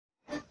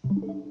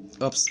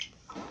Oops.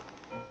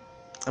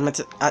 I meant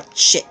to.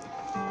 Shit.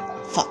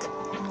 Fuck.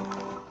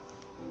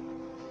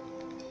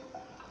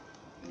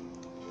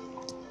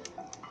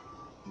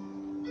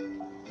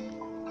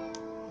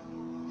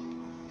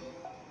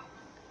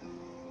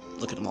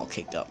 Look at them all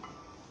caked up.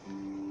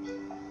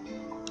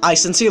 I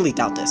sincerely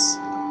doubt this.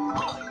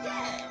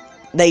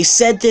 They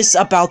said this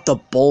about the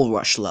Bull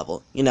Rush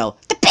level. You know,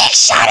 the Big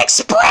Shot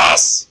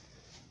Express!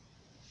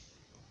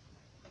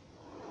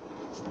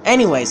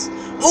 Anyways,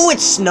 ooh,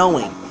 it's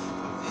snowing.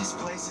 This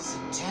place is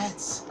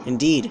intense.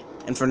 Indeed,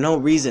 and for no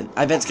reason.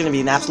 I bet it's gonna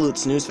be an absolute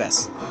snooze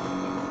fest.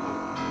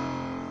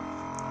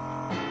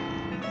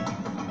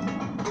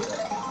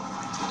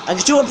 I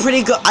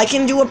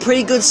can do a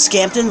pretty good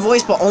Scampton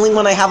voice, but only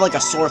when I have like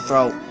a sore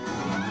throat.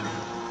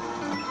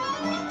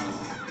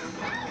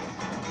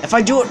 If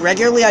I do it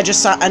regularly, I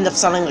just end up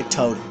sounding like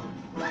Toad.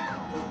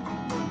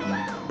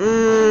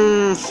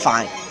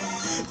 Fine.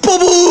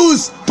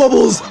 Bubbles!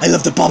 Bubbles! I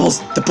love the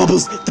bubbles! The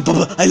bubbles! The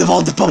bubble! I love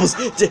all the bubbles!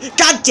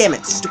 God damn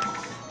it! Stupid.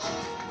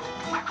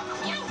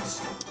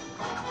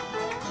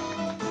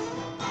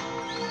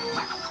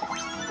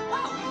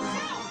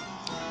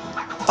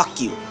 Fuck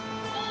you.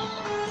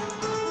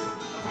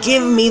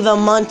 Give me the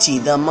Munty,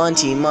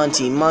 Munty.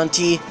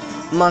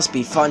 Must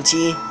be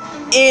funty.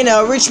 In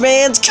a rich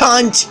man's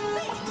cunt!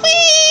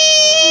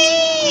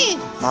 Whee!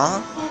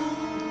 Huh?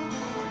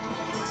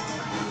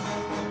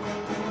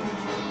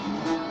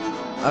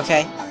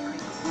 Okay.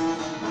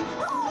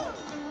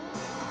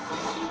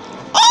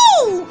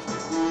 Oh!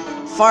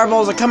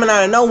 Fireballs are coming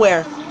out of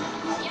nowhere.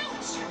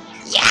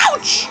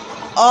 Youch!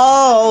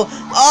 Oh!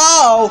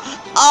 Oh!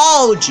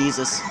 Oh,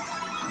 Jesus.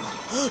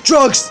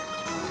 Drugs!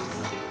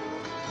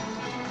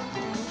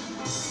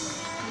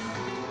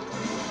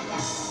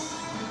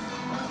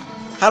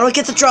 How do I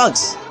get the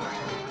drugs?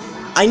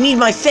 I need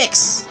my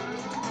fix.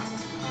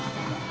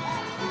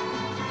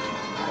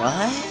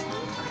 What?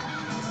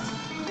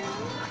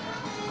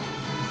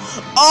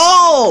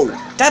 Oh!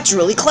 That's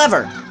really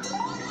clever.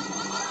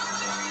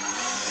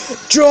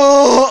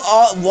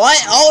 What?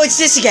 Oh, it's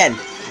this again.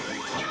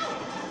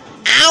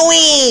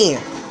 Owie!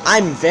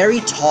 I'm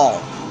very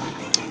tall.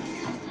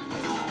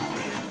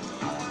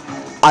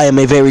 I am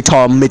a very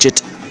tall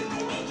midget.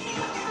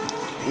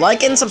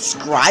 Like and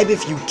subscribe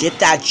if you get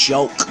that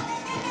joke.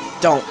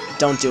 Don't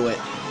do it.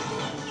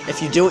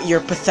 If you do it, you're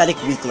a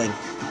pathetic weakling.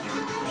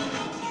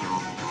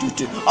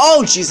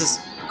 Oh, Jesus.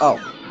 Oh.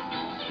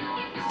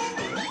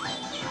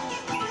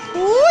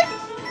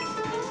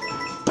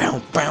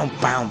 Bow, bow,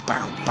 bow,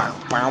 bow, bow,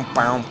 bow,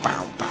 bow,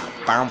 bow,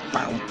 bow, bow,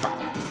 bow.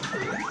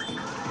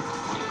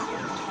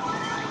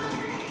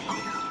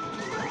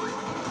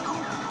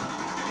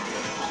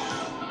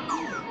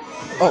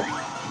 Oh.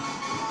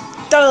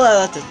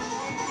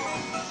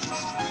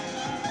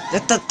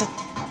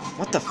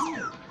 What the f?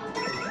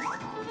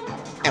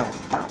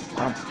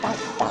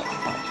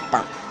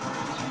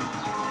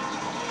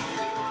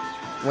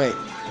 Wait.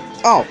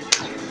 Oh.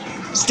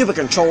 Stupid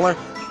controller.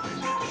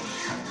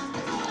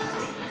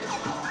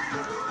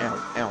 Ow,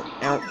 ow,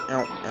 ow,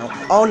 ow, ow.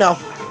 Oh no.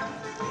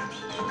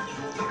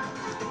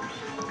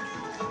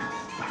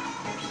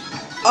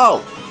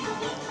 Oh.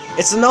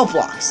 It's the no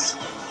blocks.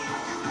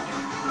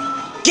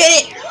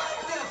 Get it!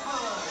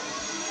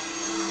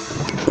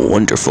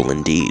 Wonderful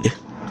indeed.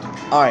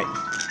 Alright.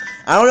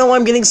 I don't know why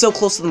I'm getting so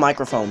close to the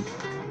microphone.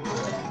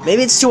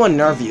 Maybe it's to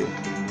unnerve you.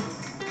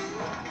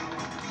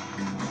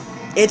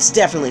 It's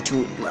definitely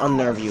to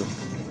unnerve you.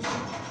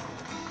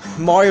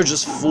 Mario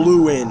just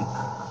flew in.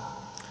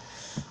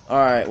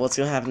 Alright, what's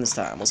gonna happen this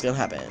time? What's gonna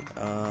happen?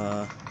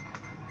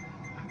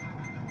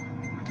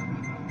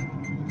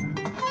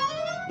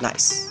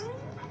 Nice.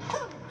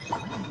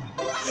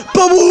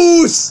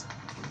 Bubbles!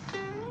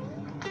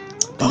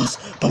 Bubbles,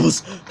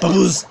 bubbles,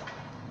 bubbles!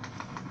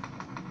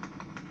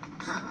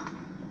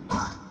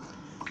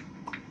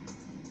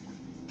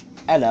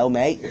 Hello,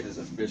 mate. It is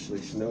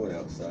officially snowing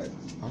outside.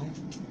 Oh?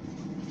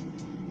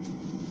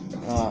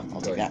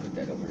 I'll take that. Put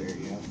that over there,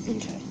 yeah.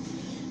 Okay.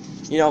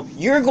 You know,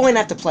 you're going to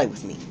have to play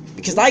with me.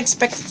 Because I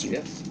expected you.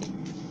 Yes.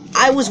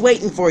 I was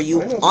waiting for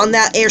you on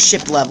that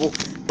airship level,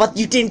 but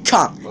you didn't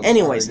come. I'm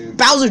Anyways, sorry, dude.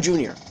 Bowser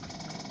Jr.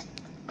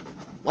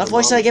 What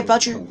voice did I get,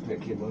 Butcher? Come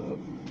pick him up,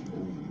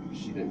 and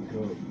she didn't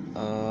come.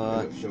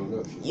 Showed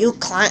up. You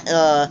climb.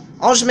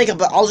 I'll just make up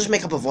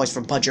a voice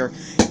for Budger.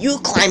 You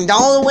climbed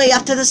all the way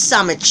up to the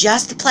summit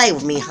just to play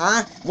with me,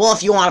 huh? Well,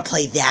 if you want to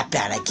play that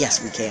bad, I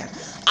guess we can.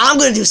 I'm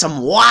gonna do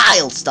some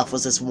wild stuff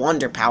with this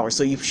wonder power,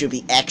 so you should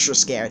be extra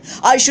scared.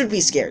 I should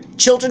be scared.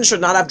 Children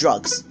should not have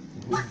drugs.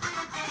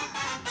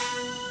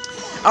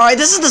 All right,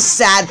 this is the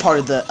sad part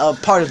of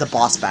the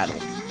boss battle.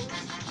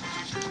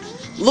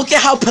 Look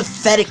at how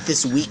pathetic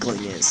this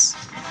weakling is.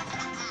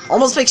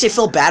 Almost makes you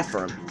feel bad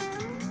for him.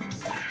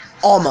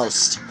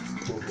 Almost.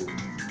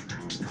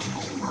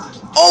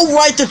 Oh,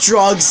 right, the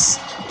drugs!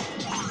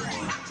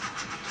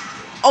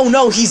 Oh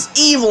no, he's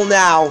evil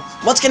now!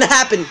 What's gonna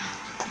happen?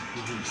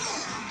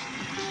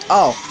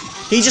 Oh,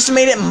 he just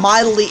made it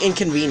mildly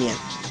inconvenient.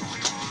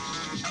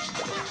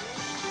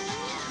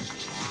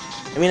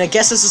 I mean, I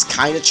guess this is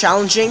kind of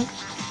challenging.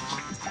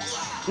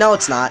 No,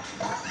 it's not.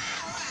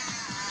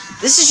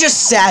 This is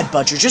just sad,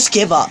 Butcher. Just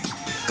give up.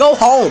 Go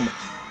home.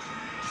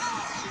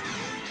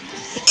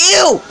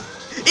 Ew!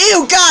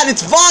 Ew, God,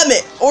 it's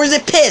vomit! Or is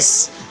it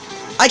piss?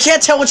 I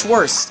can't tell which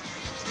worse.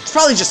 It's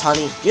probably just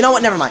honey. You know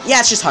what? Never mind. Yeah,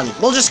 it's just honey.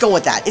 We'll just go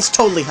with that. It's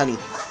totally honey.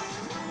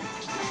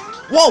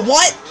 Whoa,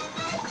 what?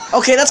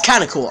 Okay, that's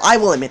kind of cool. I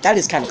will admit, that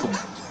is kind of cool.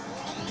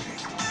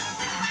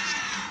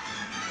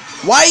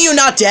 Why are you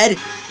not dead?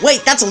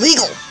 Wait, that's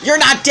illegal. You're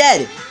not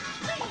dead.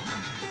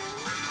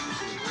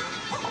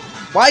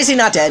 Why is he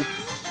not dead?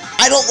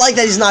 I don't like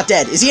that he's not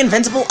dead. Is he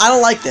invincible? I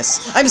don't like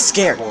this. I'm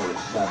scared.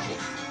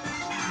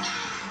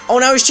 Oh,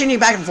 now he's changing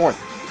back and forth.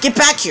 Get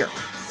back here.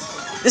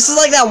 This is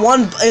like that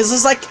one... Is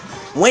this like...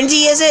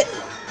 Wendy, is it?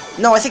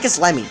 No, I think it's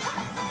Lemmy.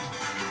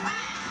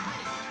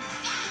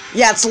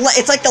 Yeah, it's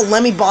like the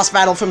Lemmy boss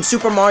battle from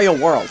Super Mario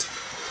World.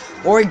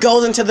 Where he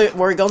goes into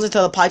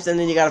the pipes and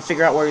then you gotta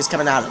figure out where he's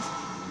coming out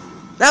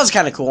of. That was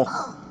kinda cool.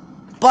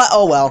 But,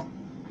 oh well.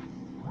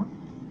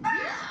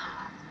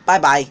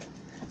 Bye-bye.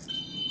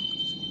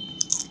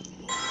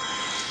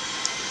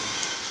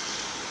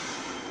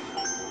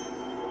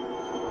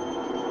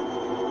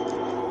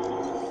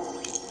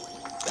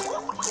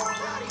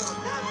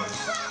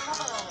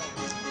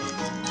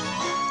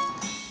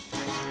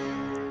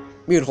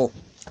 Beautiful.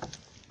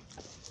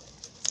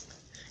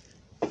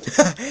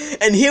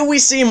 And here we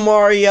see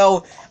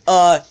Mario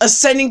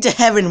ascending to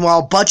heaven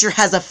while Butcher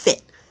has a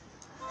fit.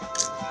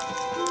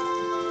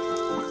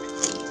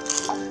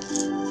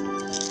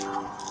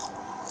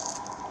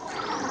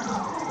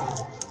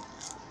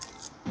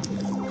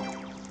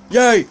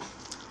 Yay!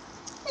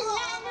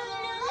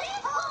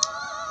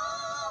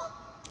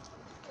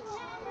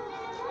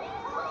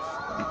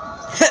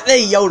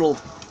 They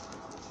yodeled.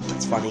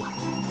 That's funny.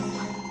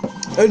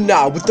 And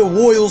now, with the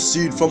royal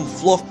seed from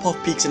Fluff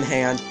Puff Peaks in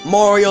hand,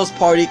 Mario's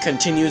party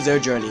continues their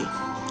journey.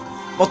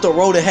 But the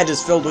road ahead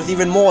is filled with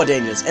even more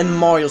dangers, and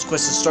Mario's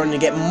quest is starting to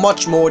get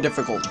much more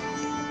difficult.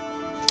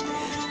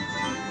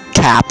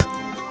 Cap.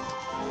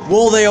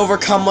 Will they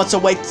overcome what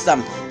awaits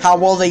them? How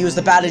will they use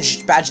the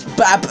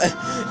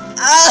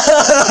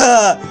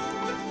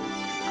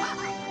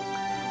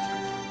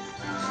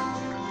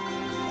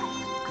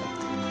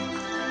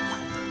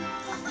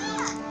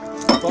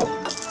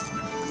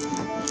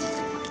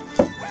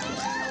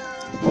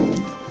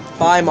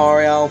Bye,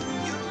 Mario.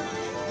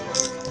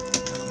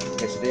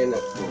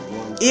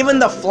 Even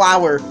the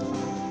flower.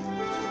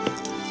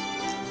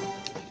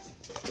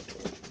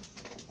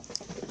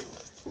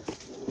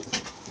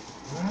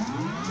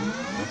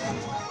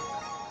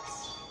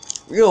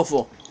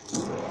 Beautiful.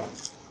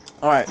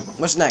 Alright,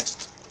 what's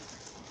next?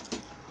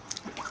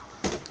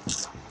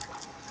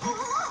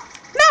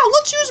 Now,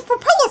 let's use a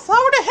propeller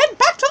flower to head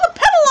back to the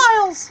pedal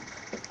aisles.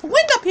 The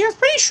wind up here is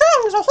pretty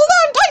strong, so hold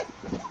on tight.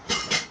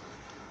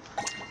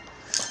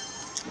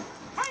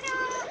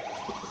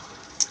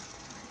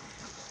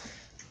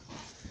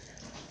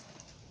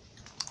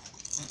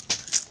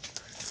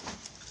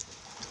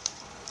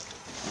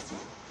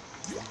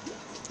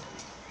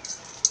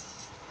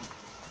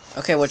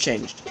 Okay, what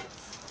changed?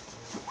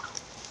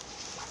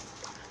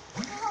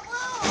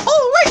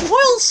 Alright,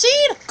 Royal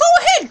Seed, go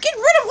ahead, get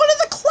rid of one of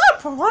the cloud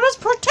piranhas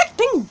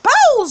protecting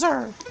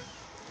Bowser!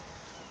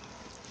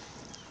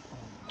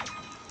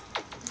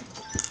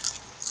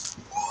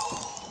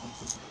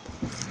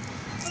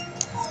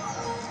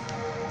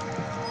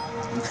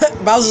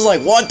 Bowser's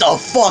like, what the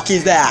fuck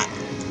is that?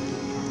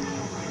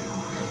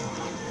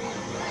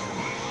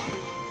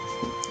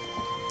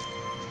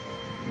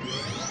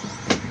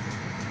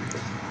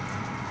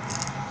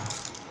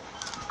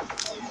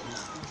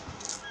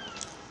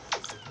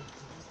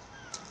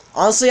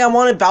 Honestly, I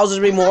wanted Bowser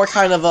to be more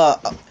kind of a...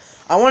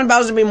 I wanted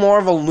Bowser to be more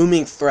of a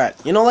looming threat.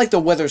 You know, like the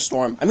Wither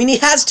Storm. I mean, he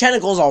has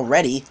tentacles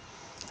already.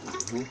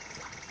 Now,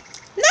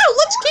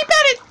 let's keep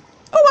at it!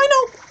 Oh, I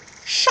know!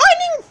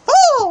 Shining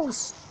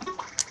Falls!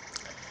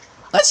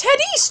 Let's head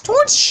east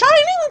towards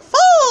Shining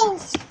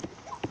Falls!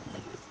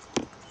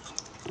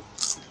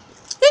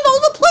 You know,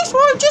 the place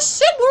where I just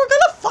said we were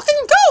gonna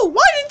fucking go!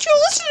 Why didn't you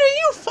listen to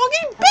you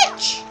fucking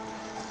bitch?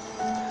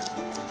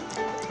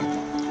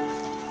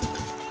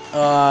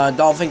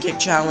 Dolphin Kick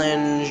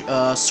Challenge,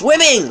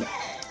 swimming!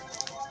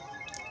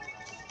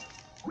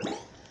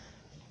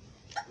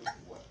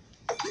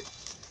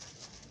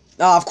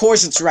 Of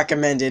course it's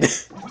recommended.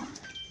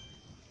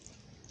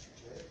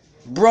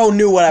 Bro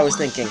knew what I was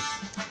thinking.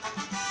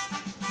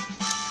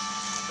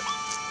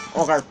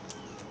 Okay.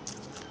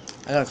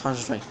 I gotta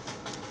concentrate.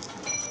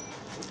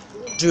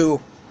 2,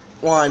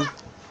 1.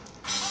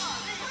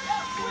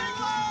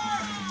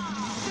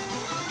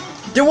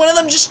 Did one of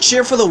them just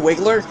cheer for the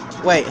Wiggler?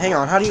 Wait, hang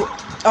on, how do you...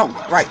 Oh,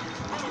 right.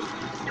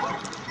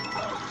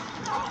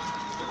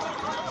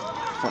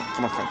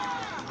 Come on, come on.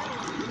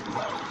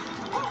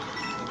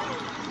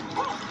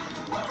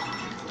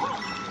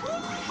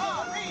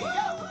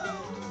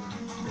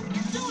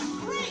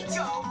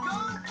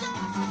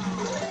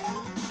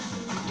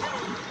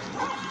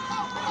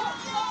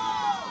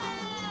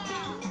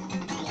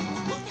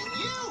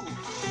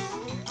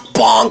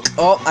 Bonk!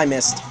 Oh, I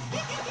missed.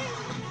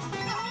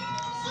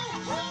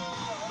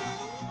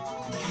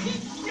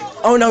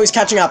 Oh no, he's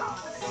catching up.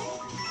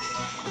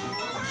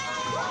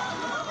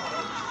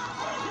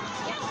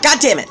 God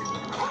damn it.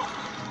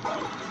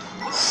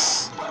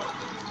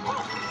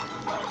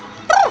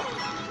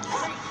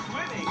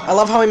 I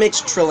love how he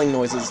makes trilling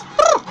noises.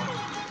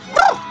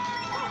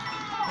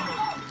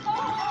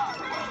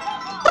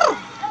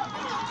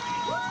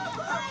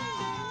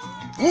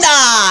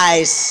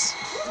 Nice!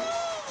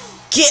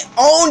 Get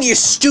owned, you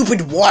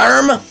stupid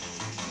worm!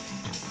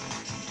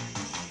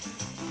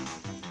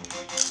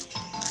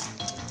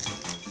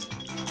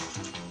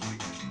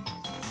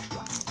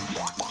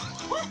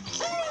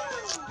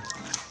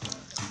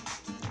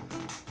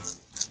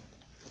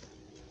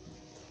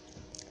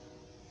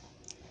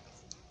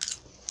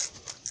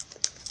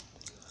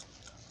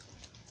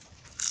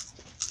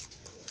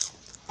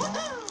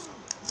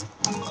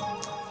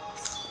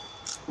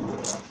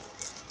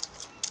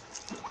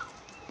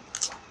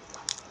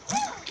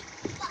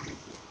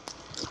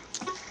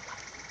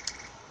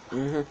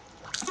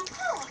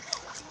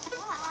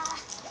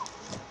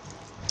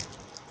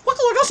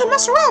 Luckily, doesn't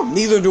mess around.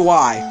 Neither do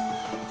I.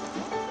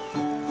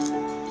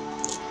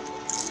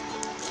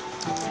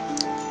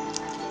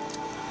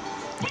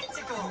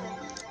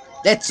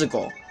 Let's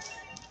go.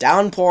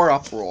 Downpour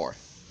uproar.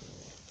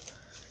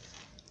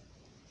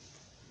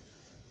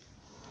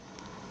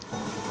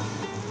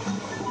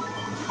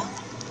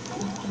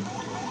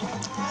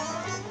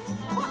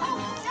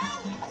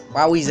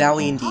 Wowie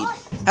zowie indeed.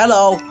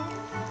 Hello.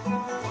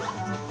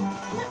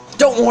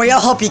 Don't worry, I'll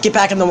help you get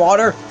back in the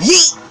water.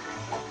 Yeet!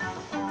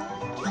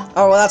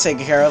 Oh, well, that's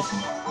taken care of.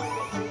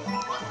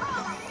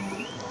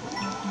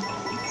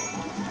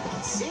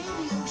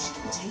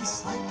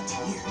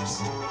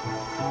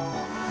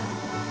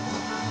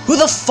 Who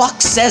the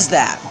fuck says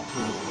that?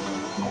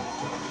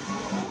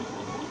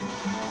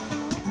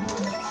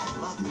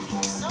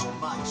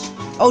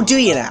 Oh, do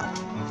you now?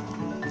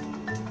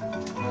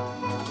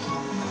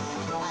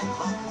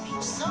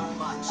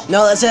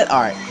 No, that's it?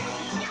 Alright.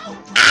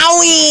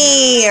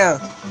 Owie!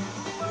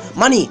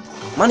 Money!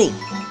 Money!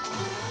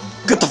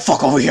 Get the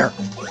fuck over here!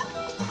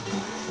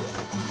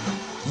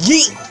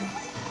 Yeet!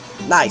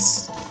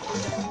 Nice.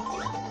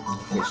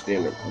 Okay,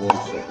 stand up 1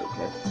 second,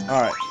 okay?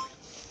 Alright.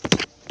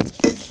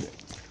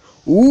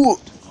 Ooh!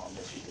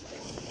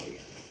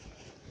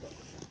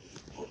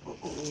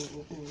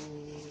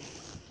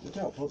 Watch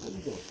out, folks. What are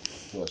you doing?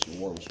 Oh, that's a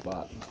warm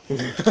spot.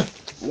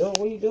 No,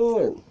 what are you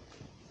doing?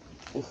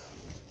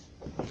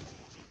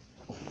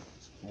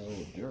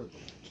 Oh, jerk.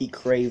 He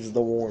craves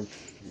the warmth.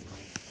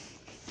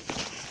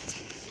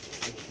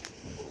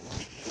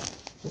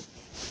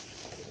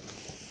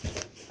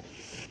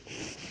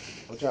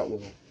 Watch out,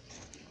 Neil.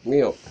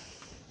 Neil.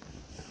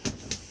 I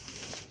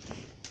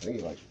think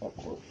he likes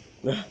popcorn.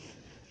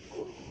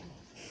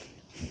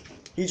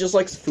 He just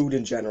likes food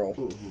in general.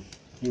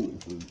 Human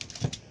food.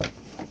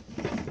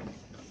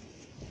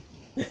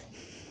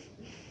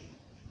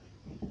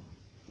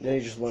 Then he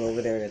just went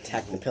over there and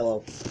attacked the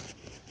pillow.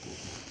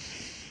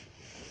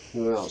 He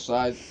went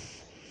outside.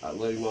 I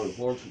let him on the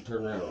porch. He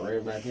turned around and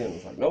ran back in. I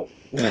was like, nope.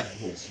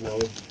 It's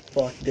snowy.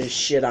 Fuck this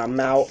shit, I'm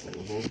out.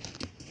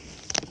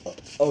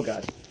 Oh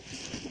god.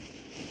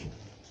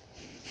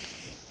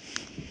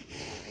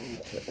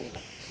 Okay.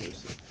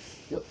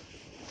 Yep.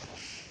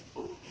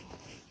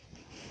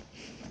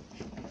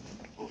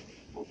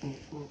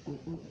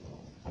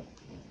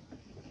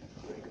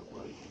 There you go,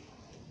 buddy.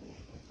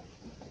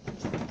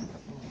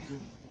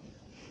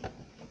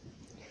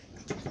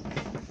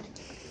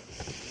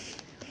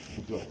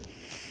 Go ahead.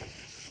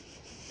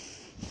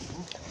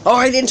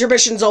 Alright,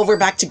 intermission's over,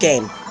 back to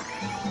game.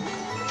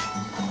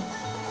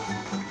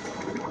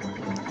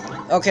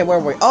 Okay, where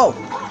were we? Oh!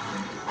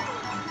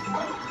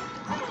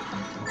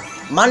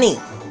 Money!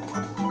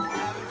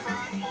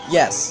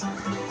 Yes.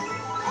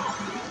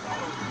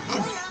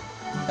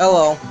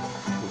 Hello.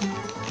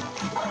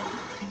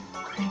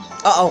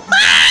 Uh-oh.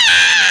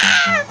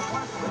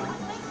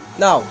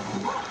 No.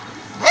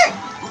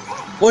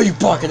 Why are you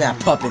barking at,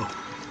 puppet?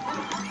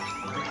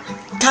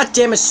 God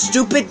damn it,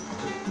 stupid!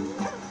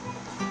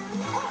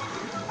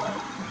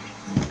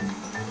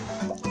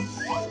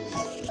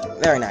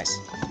 Very nice.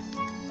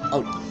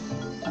 Oh.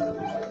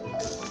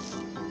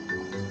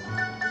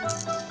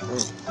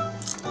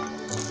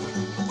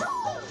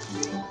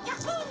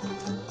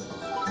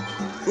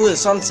 Ooh, the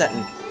sun's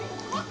setting.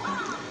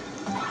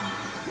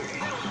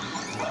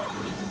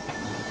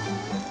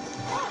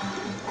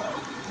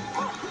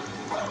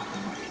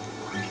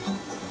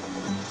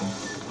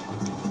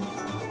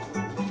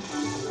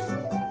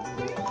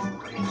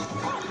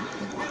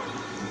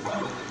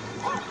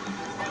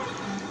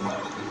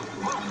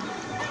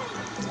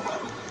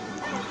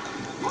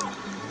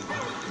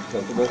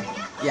 Comfortable?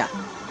 Yeah.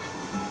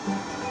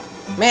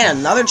 Man,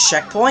 another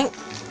checkpoint?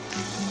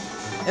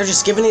 They're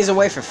just giving these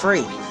away for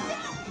free.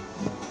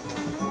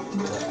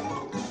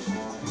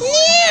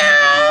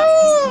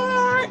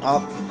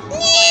 Oh.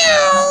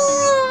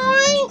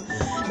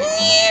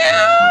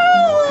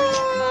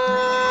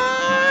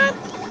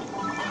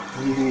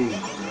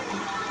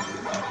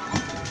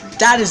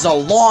 That is a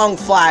long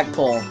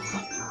flagpole.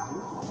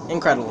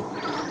 Incredible.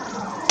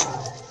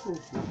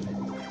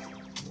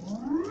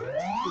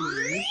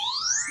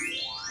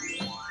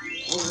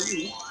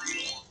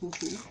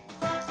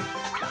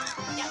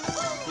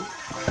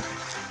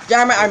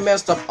 Damn it, I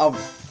messed up.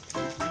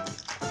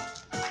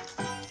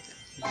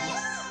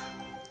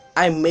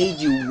 I made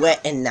you wet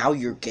and now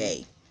you're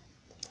gay.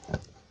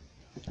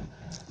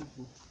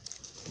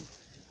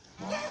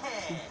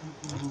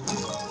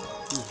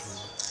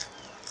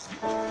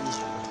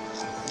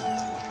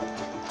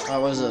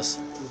 What was this?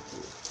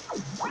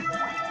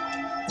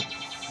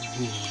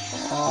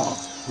 Oh.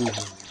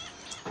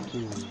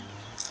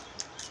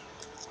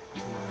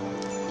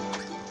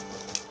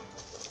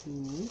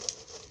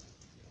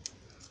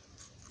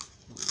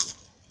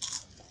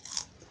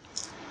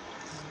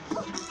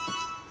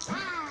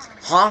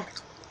 Huh?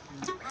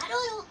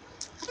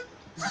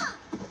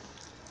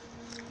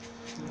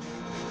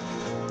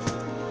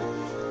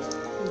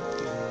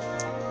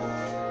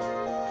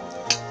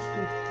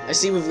 I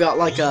see we've got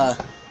like a,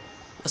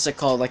 what's it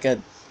called, like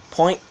a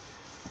point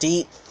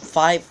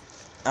D5,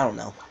 I don't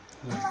know.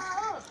 Wait,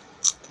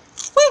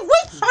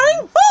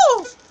 Shining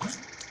Falls!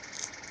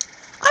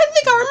 I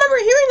think I remember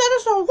hearing that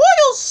there's a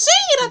royal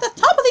scene at the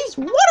top of these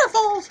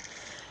waterfalls.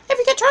 If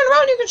you get turned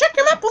around, you can check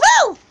your map with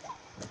L.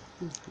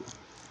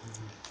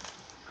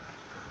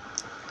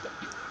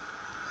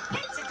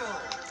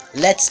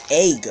 Let's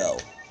A go.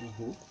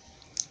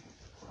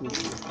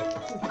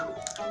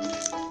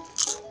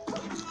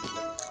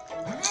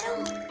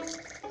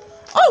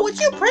 Oh, it's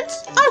you,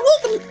 Prince. I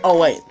welcome you. Oh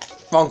wait,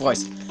 wrong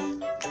voice.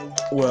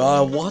 Well,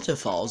 our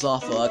waterfalls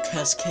offer a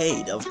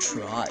cascade of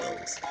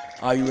trials.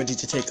 Are you ready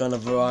to take on a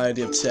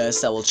variety of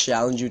tests that will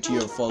challenge you to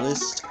your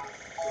fullest?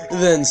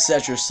 Then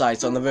set your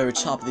sights on the very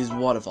top of these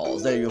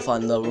waterfalls. There you'll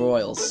find the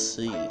royal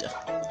seed. Wait,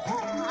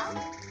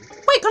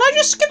 could I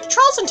just skip the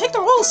trials and take the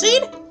royal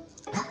seed?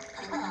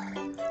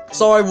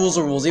 Sorry, rules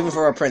are rules, even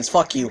for a prince.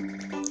 Fuck you.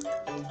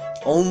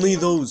 Only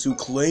those who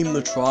claim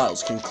the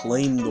trials can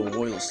claim the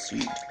royal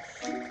seed.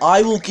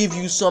 I will give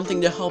you something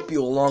to help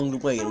you along the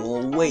way and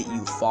will await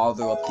you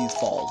farther up these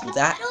falls. With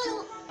that,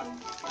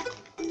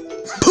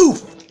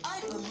 poof!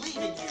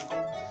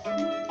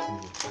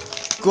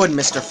 Good,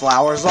 Mr.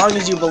 Flower, as long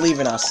as you believe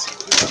in us.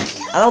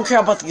 I don't care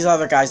about these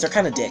other guys, they're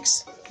kind of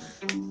dicks.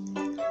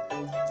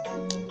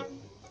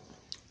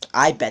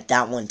 I bet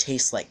that one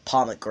tastes like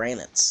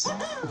pomegranates.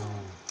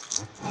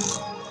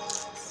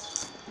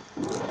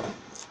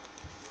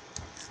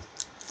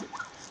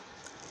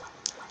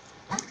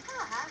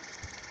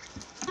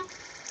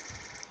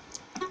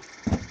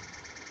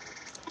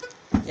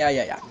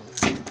 Yeah.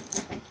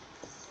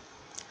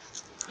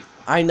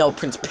 I know,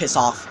 Prince, piss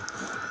off.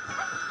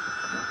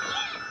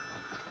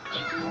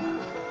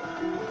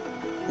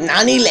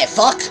 Nani le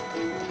fuck?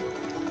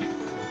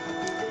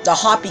 The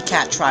Hoppy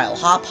Cat trial.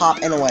 Hop, hop,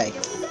 and away.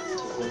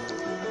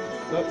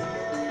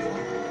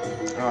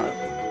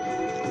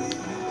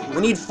 Alright.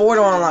 We need 4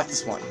 to unlock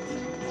this one.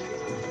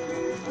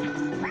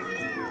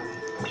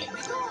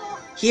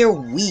 Here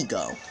we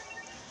go.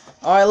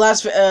 Alright,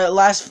 last.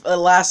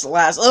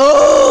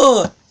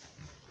 Oh!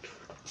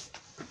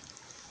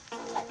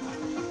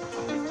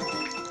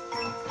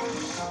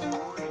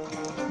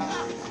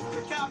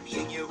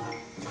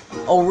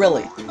 Oh,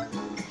 really?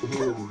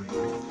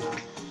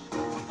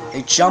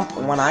 They jump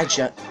when I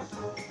jump.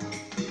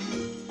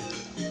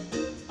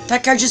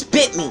 That guy just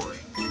bit me.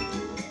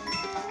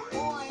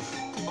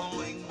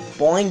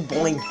 Boing,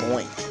 boing,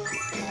 boing.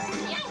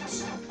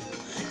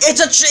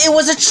 It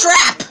was a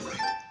trap!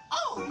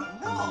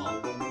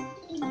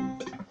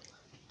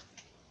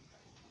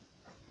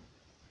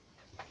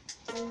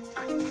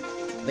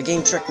 The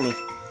game tricked me.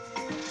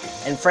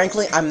 And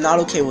frankly, I'm not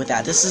okay with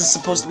that. This is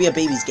supposed to be a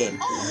baby's game.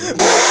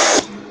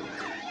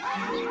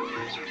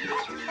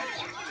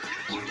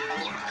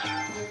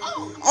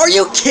 Are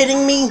you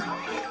kidding me?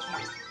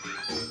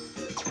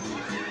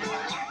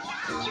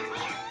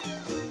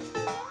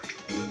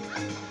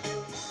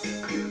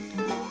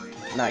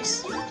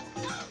 Nice.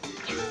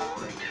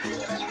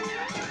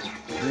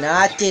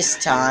 Not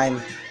this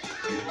time.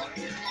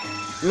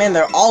 Man,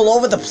 they're all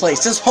over the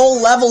place. This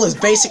whole level is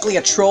basically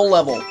a troll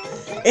level.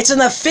 It's an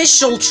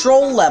official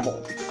troll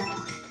level.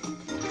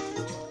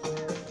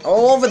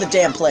 All over the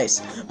damn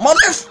place. Mother...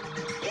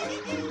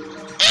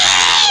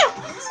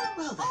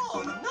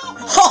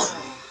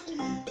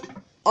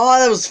 Oh,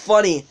 that was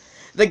funny.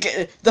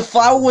 The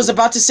flower was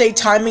about to say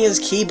timing is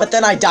key, but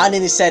then I died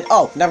and he said,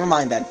 oh, never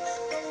mind then.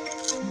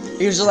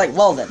 He was just like,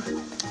 well then.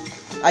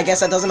 I guess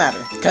that doesn't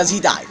matter, because he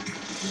died.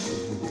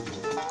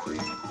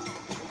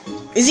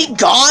 Is he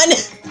gone?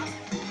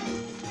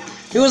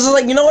 He was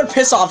like, you know what,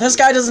 piss off. This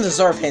guy doesn't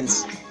deserve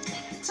hints.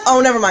 Oh,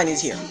 never mind,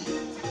 he's here.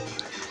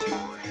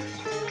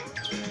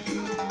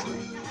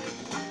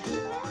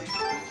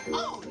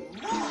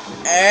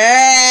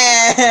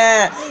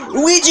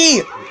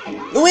 Luigi!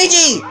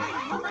 Luigi!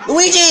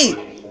 Luigi!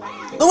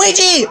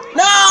 Luigi!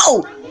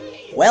 No!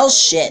 Well,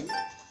 shit.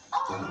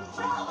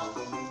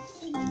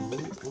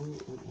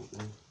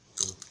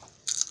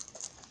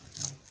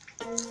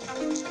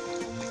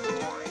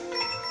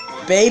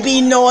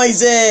 Baby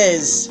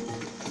noises!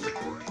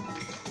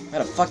 What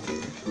the fuck?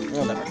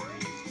 Whatever.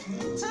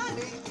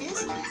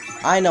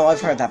 I know,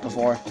 I've heard that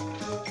before.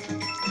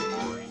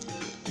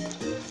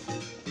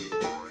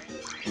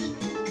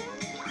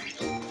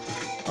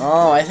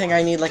 Oh, I think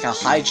I need like a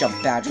high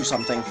jump badge or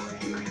something.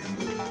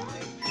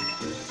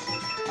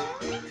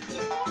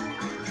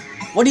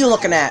 What are you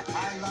looking at?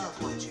 I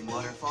love watching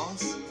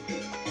waterfalls.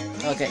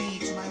 Okay.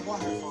 Lead me to my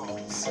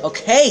waterfalls.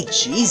 Okay,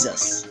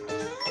 Jesus.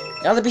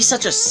 You don't have to be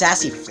such a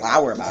sassy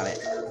flower about it.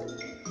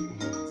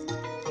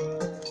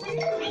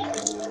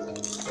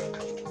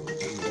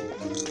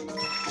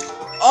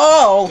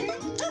 Oh!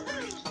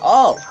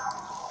 Oh!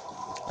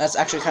 That's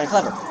actually kind of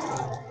clever.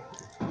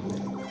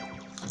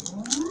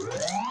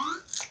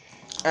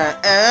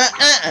 Thank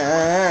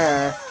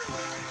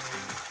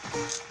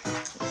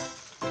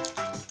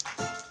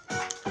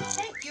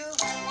you.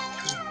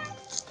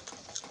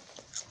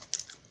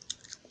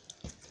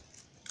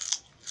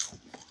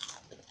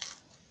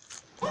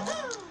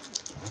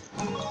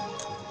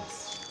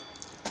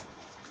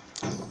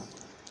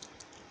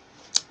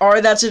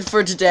 Alright, that's it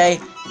for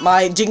today.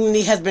 My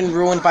dignity has been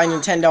ruined by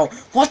Nintendo.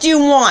 What do you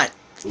want?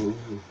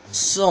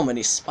 So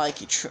many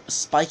spiky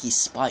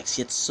spikes,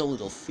 yet so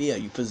little fear.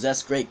 You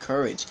possess great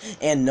courage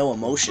and no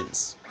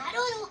emotions.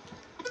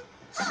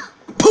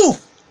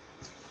 Poof!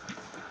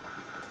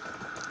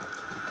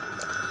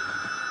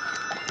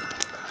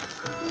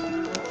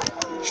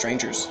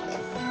 Strangers.